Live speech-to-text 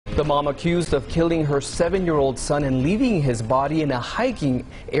The mom accused of killing her 7-year-old son and leaving his body in a hiking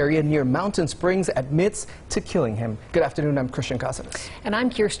area near Mountain Springs admits to killing him. Good afternoon, I'm Christian Cáceres. And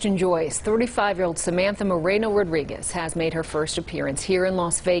I'm Kirsten Joyce. 35-year-old Samantha Moreno Rodriguez has made her first appearance here in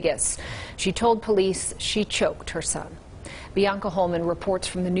Las Vegas. She told police she choked her son. Bianca Holman reports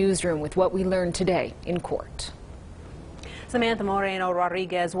from the newsroom with what we learned today in court. Samantha Moreno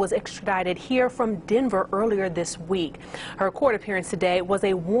Rodriguez was extradited here from Denver earlier this week. Her court appearance today was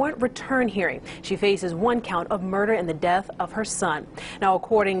a warrant return hearing. She faces 1 count of murder in the death of her son. Now,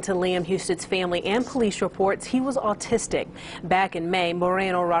 according to Liam Houston's family and police reports, he was autistic. Back in May,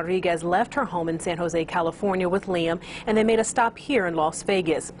 Moreno Rodriguez left her home in San Jose, California with Liam, and they made a stop here in Las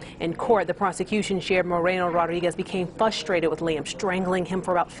Vegas. In court, the prosecution shared Moreno Rodriguez became frustrated with Liam, strangling him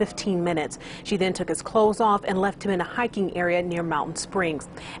for about 15 minutes. She then took his clothes off and left him in a hiking area near Mountain Springs.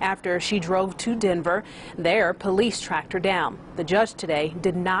 After she drove to Denver, there police tracked her down. The judge today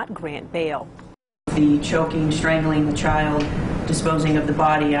did not grant bail. The choking, strangling the child, disposing of the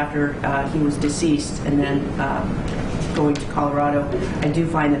body after he was deceased, and then going to Colorado, I do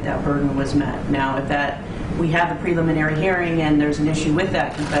find that that burden was met. Now, if we have the preliminary hearing and there's an issue with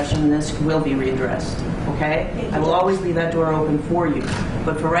that confession, this will be readdressed, okay? I will always leave that door open for you.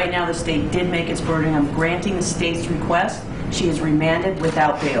 But for right now, the state did make its burden. I'm granting the state's request. She is remanded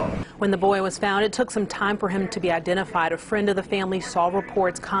without bail. When the boy was found, it took some time for him to be identified. A friend of the family saw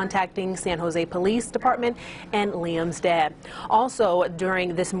reports contacting San Jose Police Department and Liam's dad. Also,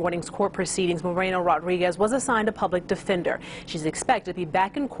 during this morning's court proceedings, Moreno Rodriguez was assigned a public defender. She's expected to be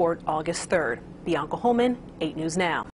back in court August 3rd. Bianca Holman, 8 News Now.